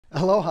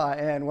Aloha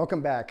and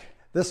welcome back.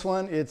 This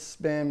one, it's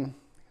been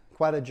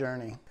quite a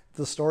journey.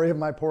 The story of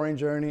my pouring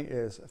journey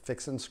is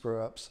fixing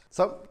screw-ups.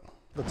 So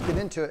let's get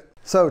into it.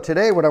 So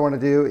today what I want to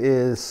do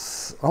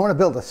is I want to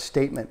build a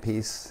statement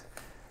piece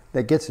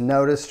that gets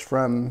noticed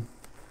from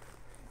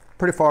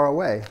pretty far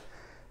away.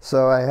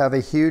 So I have a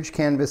huge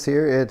canvas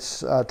here.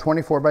 It's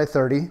 24 by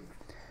 30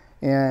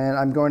 and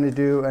I'm going to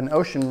do an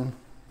ocean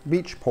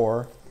beach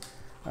pour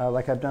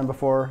like I've done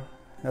before.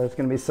 It's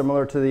going to be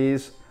similar to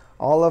these.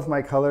 All of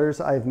my colors,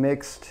 I've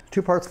mixed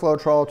 2 parts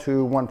Floetrol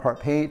to 1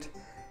 part paint,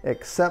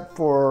 except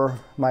for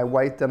my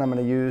white that I'm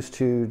going to use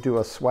to do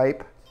a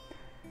swipe.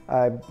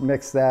 I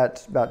mixed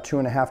that about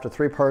 2.5 to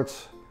 3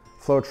 parts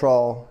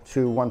Floetrol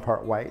to 1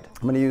 part white.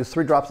 I'm going to use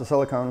 3 drops of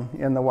silicone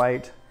in the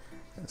white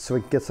so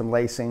we can get some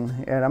lacing.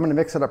 And I'm going to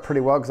mix it up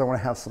pretty well because I want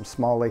to have some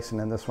small lacing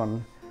in this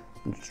one.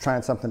 I'm just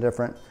trying something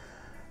different.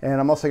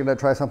 And I'm also going to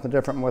try something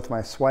different with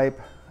my swipe.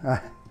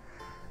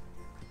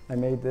 I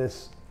made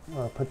this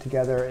put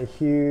together a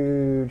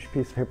huge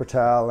piece of paper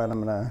towel and I'm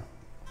gonna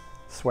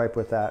swipe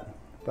with that,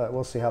 but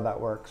we'll see how that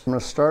works. I'm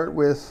gonna start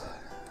with,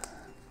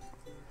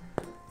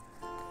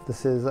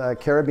 this is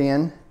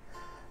Caribbean,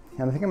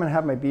 and I think I'm gonna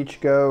have my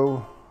beach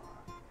go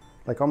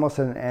like almost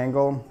at an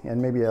angle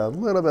and maybe a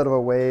little bit of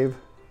a wave.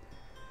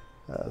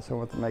 So I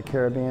want my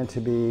Caribbean to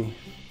be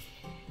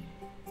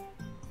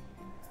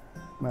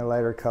my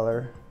lighter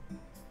color.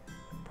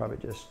 Probably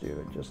just do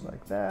it just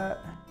like that.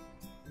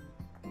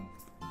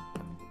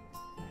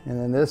 And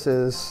then this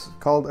is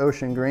called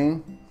Ocean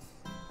Green,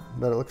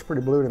 but it looks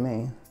pretty blue to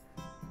me.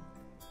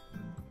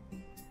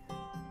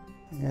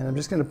 And I'm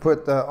just going to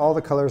put all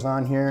the colors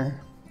on here.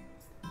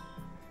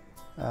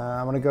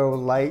 I'm going to go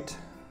light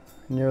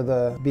near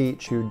the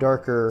beach to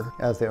darker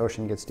as the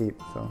ocean gets deep,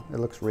 so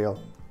it looks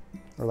real,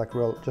 or like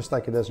real, just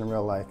like it is in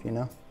real life, you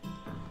know.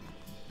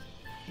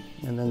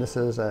 And then this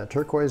is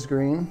Turquoise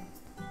Green.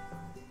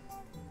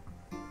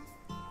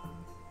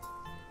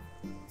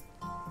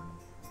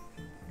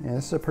 Yeah,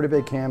 this is a pretty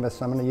big canvas,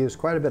 so I'm going to use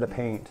quite a bit of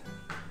paint.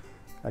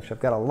 Actually, I've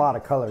got a lot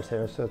of colors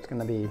here, so it's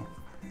going to be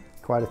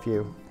quite a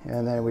few.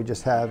 And then we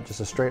just have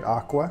a straight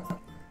aqua.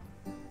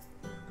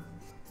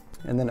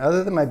 And then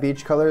other than my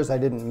beach colors, I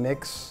didn't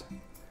mix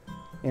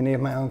any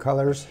of my own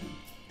colors.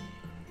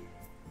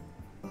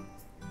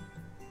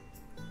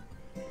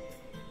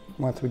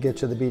 Once we get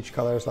to the beach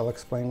colors, I'll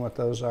explain what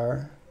those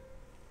are.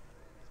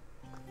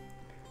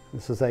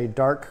 This is a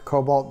dark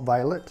cobalt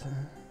violet.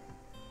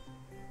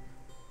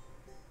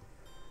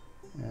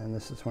 And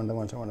this is one of the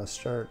ones I want to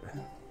start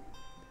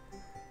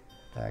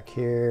back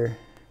here.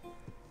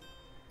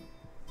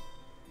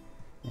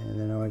 And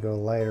then I want to go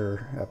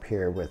lighter up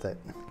here with it.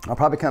 I'll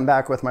probably come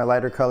back with my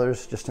lighter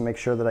colors just to make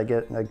sure that I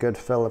get a good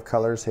fill of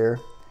colors here.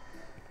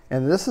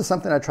 And this is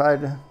something I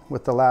tried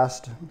with the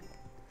last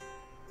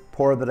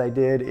pour that I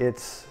did.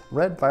 It's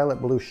red,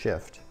 violet, blue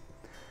shift.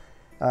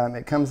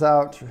 It comes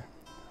out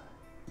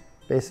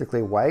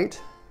basically white,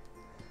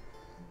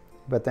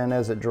 but then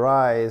as it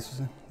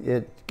dries,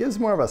 it gives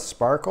more of a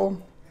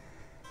sparkle,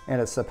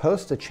 and it's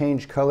supposed to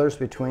change colors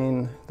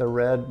between the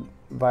red,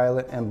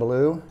 violet, and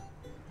blue.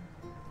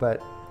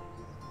 But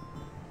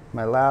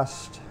my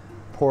last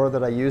pour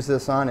that I used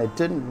this on, it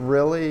didn't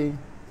really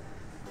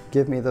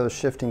give me those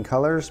shifting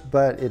colors,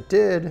 but it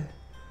did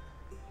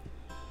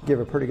give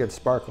a pretty good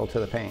sparkle to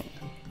the paint.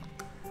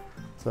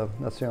 So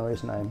that's the only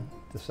reason I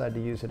decided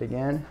to use it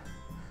again.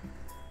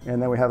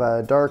 And then we have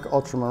a dark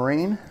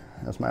ultramarine.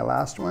 That's my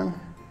last one.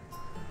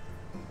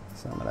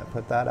 So I'm going to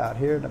put that out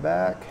here in the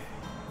back,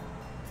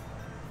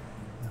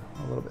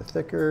 a little bit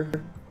thicker,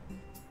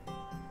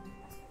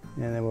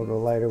 and then we'll go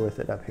lighter with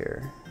it up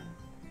here.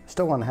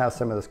 Still want to have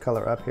some of this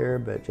color up here,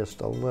 but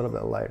just a little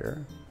bit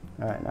lighter.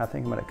 All right, now I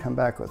think I'm going to come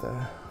back with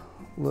a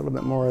little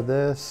bit more of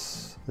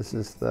this. This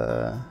is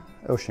the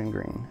Ocean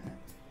Green.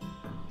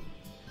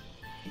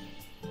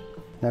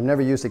 And I've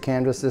never used a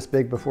canvas this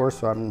big before,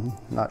 so I'm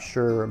not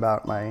sure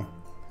about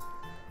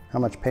how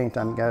much paint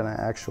I'm going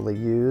to actually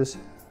use.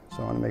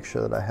 So I want to make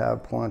sure that I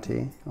have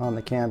plenty on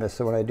the canvas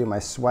so when I do my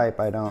swipe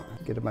I don't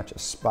get a bunch of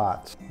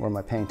spots where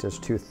my paint is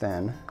too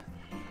thin.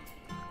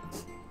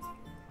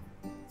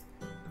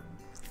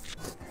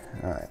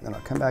 All right, then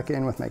I'll come back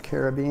in with my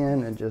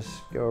Caribbean and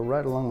just go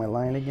right along my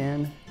line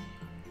again.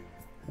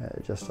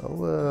 Just a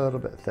little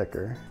bit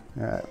thicker.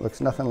 All right,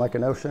 looks nothing like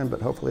an ocean,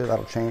 but hopefully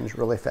that'll change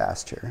really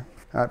fast here.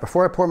 All right,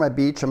 before I pour my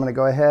beach, I'm going to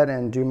go ahead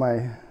and do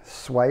my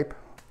swipe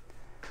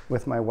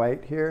with my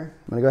white here.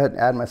 I'm going to go ahead and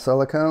add my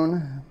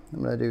silicone.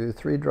 I'm going to do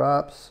 3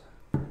 drops.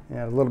 And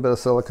a little bit of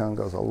silicone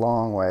goes a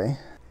long way.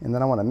 And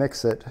then I want to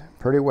mix it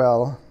pretty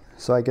well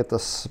so I get the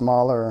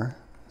smaller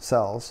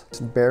cells.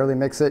 Just barely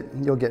mix it,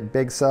 you'll get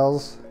big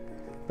cells.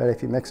 But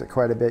if you mix it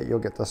quite a bit, you'll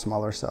get the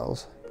smaller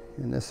cells.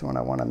 And this one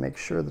I want to make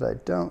sure that I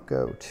don't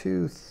go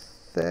too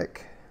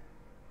thick.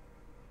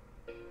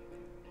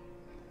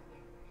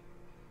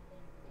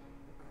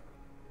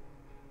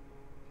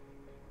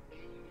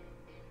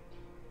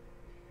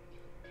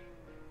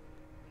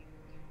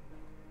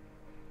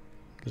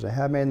 Because I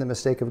have made the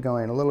mistake of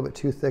going a little bit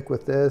too thick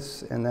with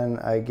this, and then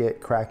I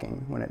get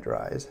cracking when it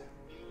dries.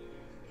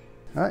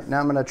 All right, now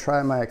I'm gonna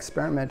try my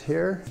experiment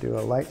here. Do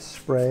a light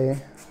spray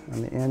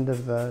on the end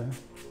of the,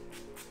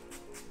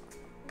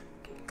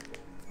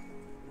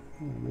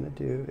 what I'm gonna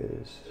do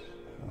is,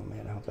 oh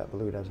man, I hope that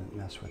blue doesn't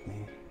mess with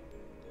me.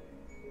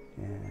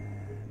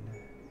 And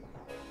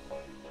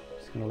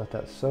just gonna let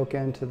that soak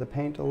into the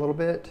paint a little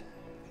bit.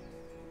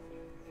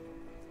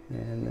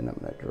 And then I'm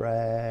gonna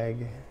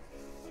drag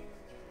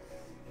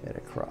it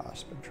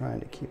across, but trying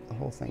to keep the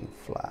whole thing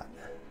flat.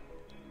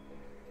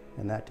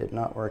 And that did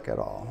not work at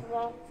all.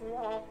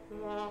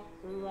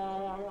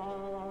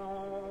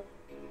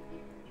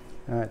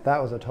 All right, that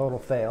was a total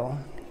fail.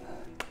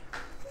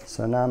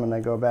 So now I'm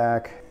gonna go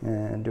back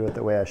and do it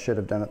the way I should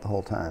have done it the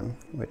whole time,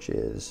 which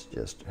is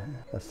just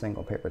a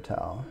single paper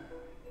towel.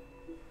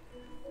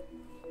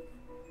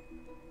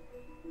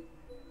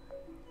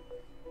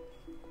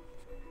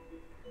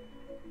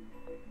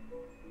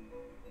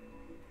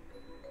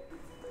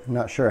 I'm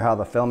not sure how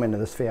the filming of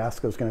this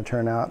fiasco is going to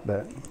turn out,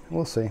 but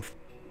we'll see.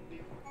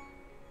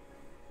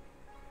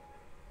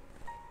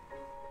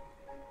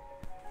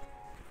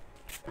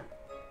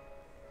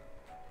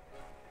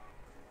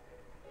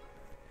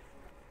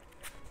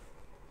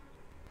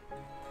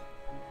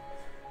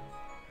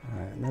 All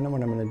right, and then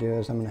what I'm going to do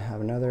is I'm going to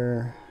have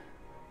another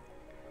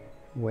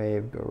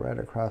wave go right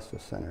across the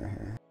center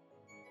here.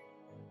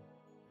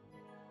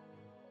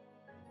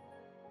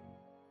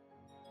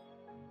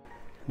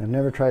 I've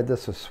never tried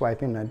this with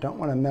swiping, and I don't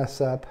want to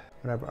mess up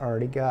what I've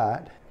already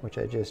got, which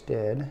I just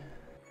did.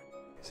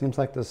 Seems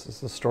like this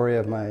is the story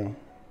of my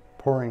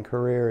pouring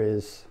career,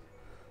 is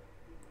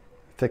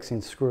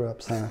fixing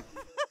screw-ups, huh?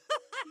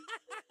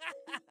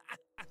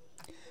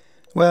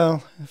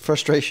 Well,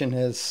 frustration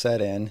has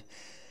set in,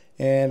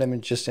 and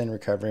I'm just in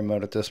recovery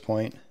mode at this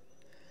point.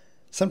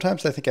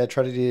 Sometimes I think I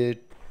try to do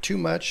too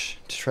much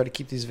to try to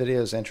keep these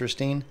videos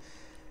interesting,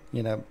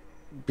 you know,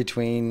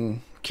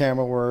 between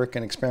camera work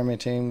and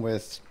experimenting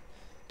with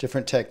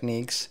different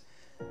techniques.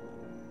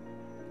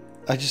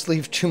 I just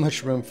leave too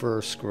much room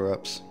for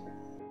screw-ups.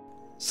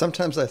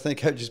 Sometimes I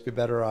think I'd just be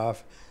better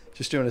off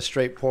just doing a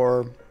straight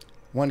pour,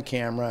 one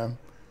camera,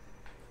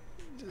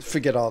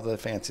 forget all the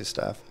fancy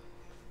stuff.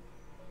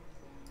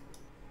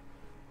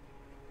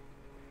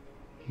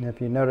 And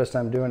if you notice,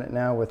 I'm doing it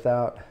now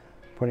without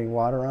putting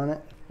water on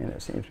it, and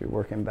it seems to be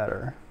working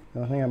better. The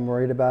only thing I'm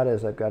worried about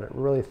is I've got it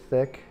really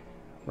thick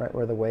right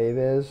where the wave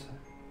is.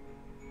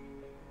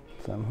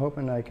 So I'm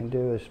hoping I can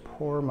do is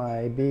pour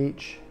my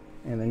beach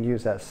and then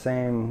use that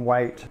same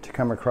white to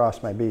come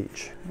across my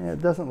beach. Yeah,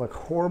 it doesn't look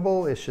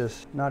horrible, it's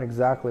just not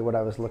exactly what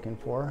I was looking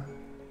for.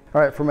 All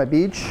right, for my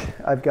beach,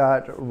 I've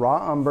got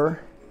raw umber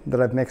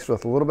that I've mixed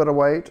with a little bit of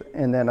white,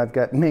 and then I've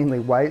got mainly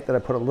white that I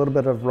put a little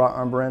bit of raw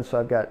umber in, so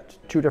I've got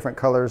two different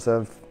colors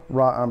of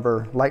raw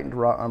umber, lightened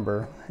raw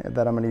umber,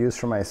 that I'm gonna use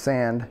for my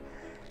sand.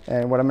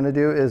 And what I'm gonna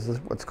do is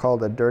what's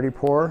called a dirty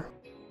pour.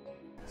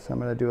 So I'm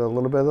gonna do a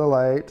little bit of the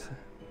light,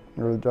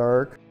 or the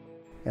dark,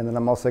 and then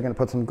I'm also gonna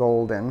put some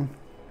gold in,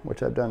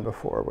 which I've done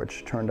before,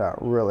 which turned out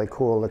really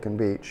cool looking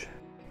beach.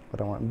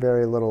 But I want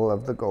very little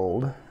of the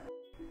gold.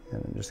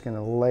 And I'm just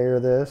gonna layer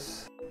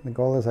this. The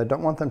goal is I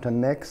don't want them to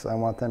mix, I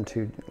want them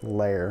to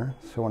layer.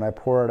 So when I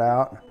pour it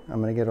out, I'm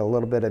gonna get a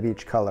little bit of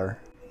each color.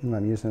 And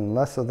I'm using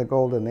less of the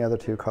gold than the other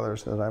two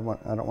colors that I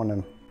don't want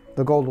to,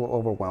 the gold will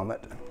overwhelm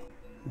it.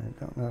 I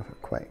don't know if I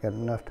quite got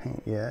enough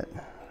paint yet.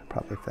 I'll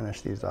probably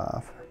finish these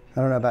off. I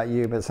don't know about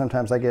you, but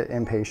sometimes I get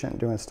impatient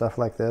doing stuff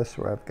like this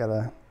where I've got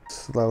to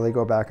slowly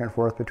go back and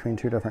forth between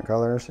two different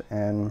colors,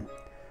 and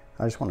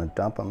I just want to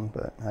dump them,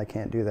 but I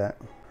can't do that.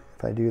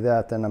 If I do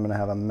that, then I'm going to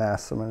have a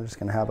mess. I'm just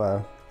going to have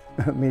a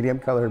medium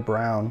colored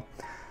brown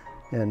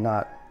and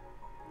not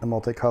a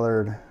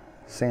multicolored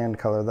sand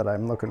color that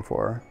I'm looking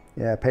for.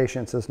 Yeah,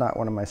 patience is not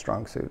one of my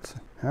strong suits.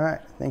 All right,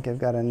 I think I've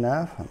got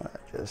enough. I'm going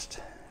to just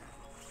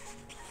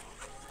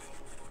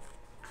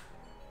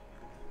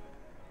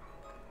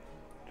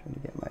trying to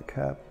get my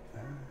cup.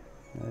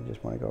 And I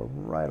just want to go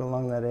right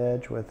along that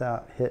edge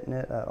without hitting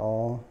it at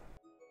all.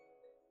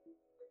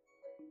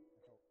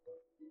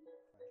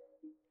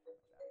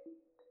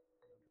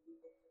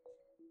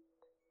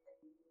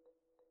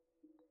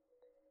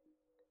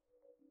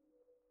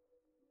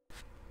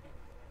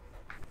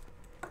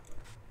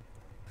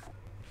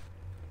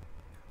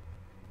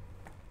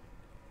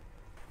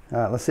 All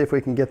right, let's see if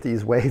we can get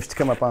these waves to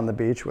come up on the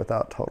beach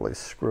without totally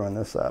screwing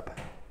this up.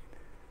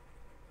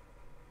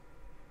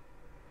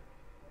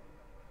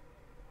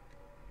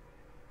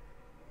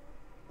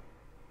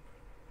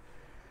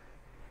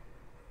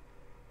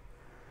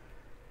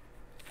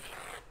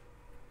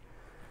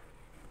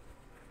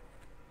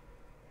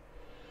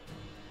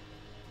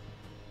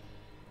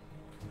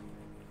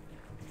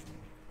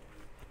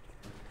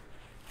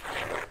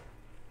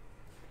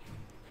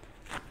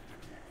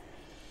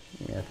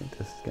 Yeah, I think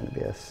this is going to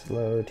be a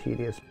slow,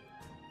 tedious.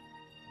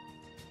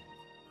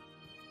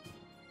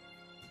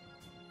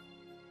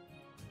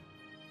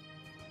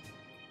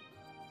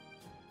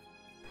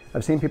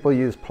 I've seen people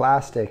use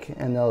plastic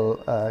and they'll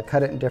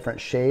cut it in different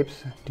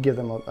shapes to give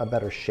them a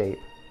better shape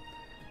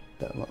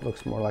that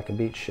looks more like a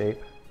beach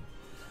shape.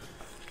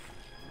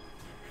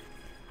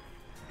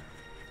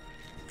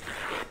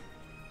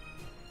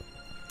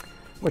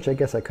 which I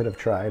guess I could have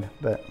tried,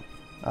 but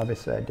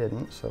obviously I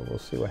didn't, so we'll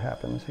see what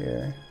happens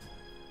here.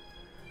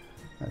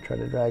 I try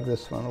to drag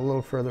this one a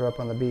little further up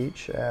on the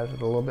beach, add a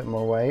little bit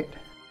more white.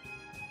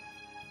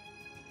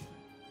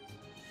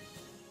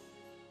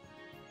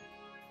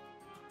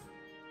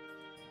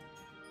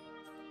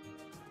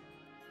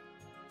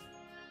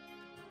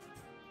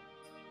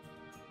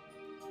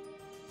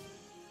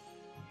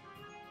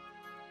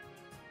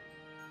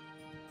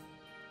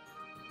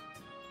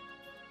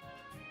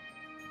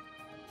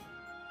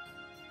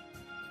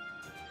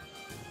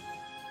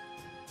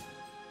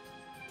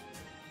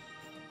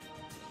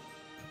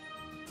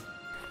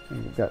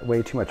 We've got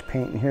way too much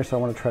paint in here, so I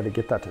want to try to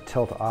get that to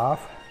tilt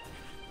off.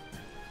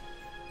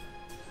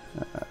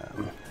 Let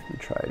me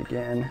try it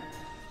again.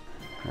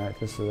 All right,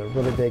 this is a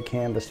really big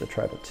canvas to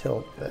try to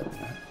tilt, but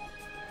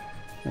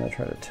I'm going to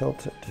try to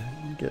tilt it to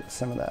get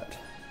some of that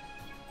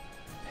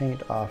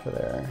paint off of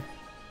there.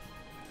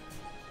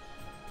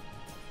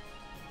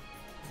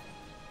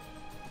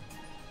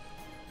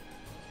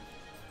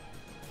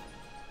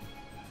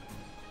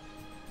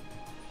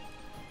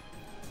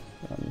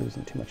 I'm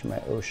losing too much of my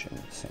ocean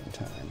at the same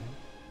time.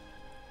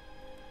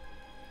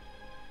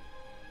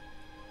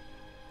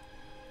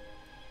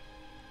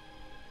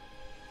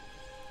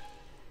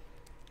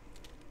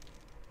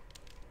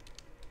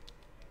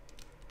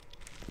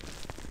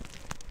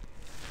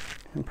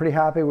 I'm pretty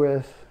happy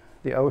with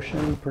the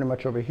ocean pretty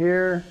much over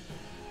here.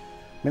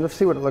 I mean, let's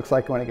see what it looks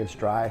like when it gets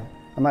dry.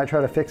 I might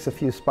try to fix a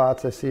few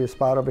spots. I see a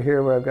spot over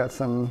here where I've got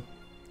some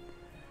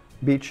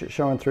beach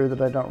showing through that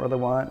I don't really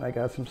want. I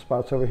got some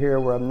spots over here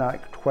where I'm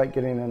not quite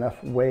getting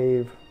enough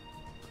wave.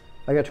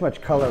 I got too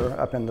much color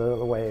up into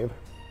the wave.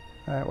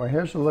 All right, well,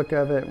 here's the look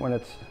of it when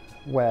it's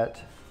wet.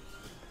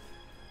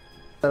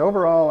 But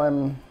overall,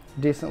 I'm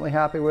decently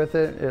happy with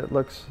it. It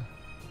looks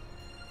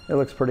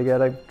pretty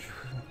good.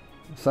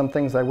 Some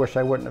things I wish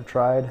I wouldn't have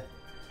tried,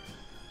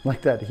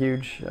 like that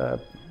huge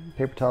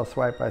paper towel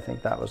swipe. I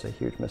think that was a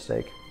huge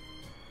mistake.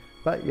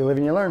 But you live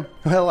and you learn.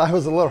 Well, I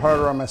was a little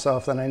harder on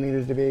myself than I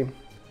needed to be.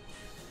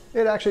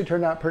 It actually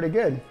turned out pretty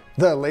good.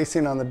 The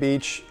lacing on the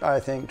beach,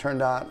 I think,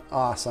 turned out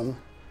awesome.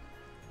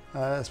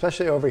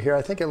 Especially over here,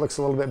 I think it looks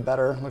a little bit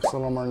better, looks a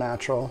little more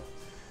natural.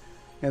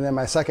 And then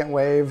my second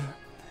wave,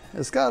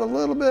 it's got a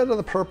little bit of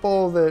the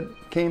purple that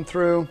came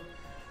through,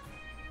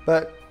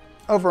 but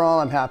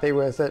overall I'm happy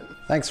with it.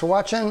 Thanks for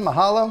watching,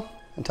 mahalo,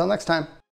 until next time.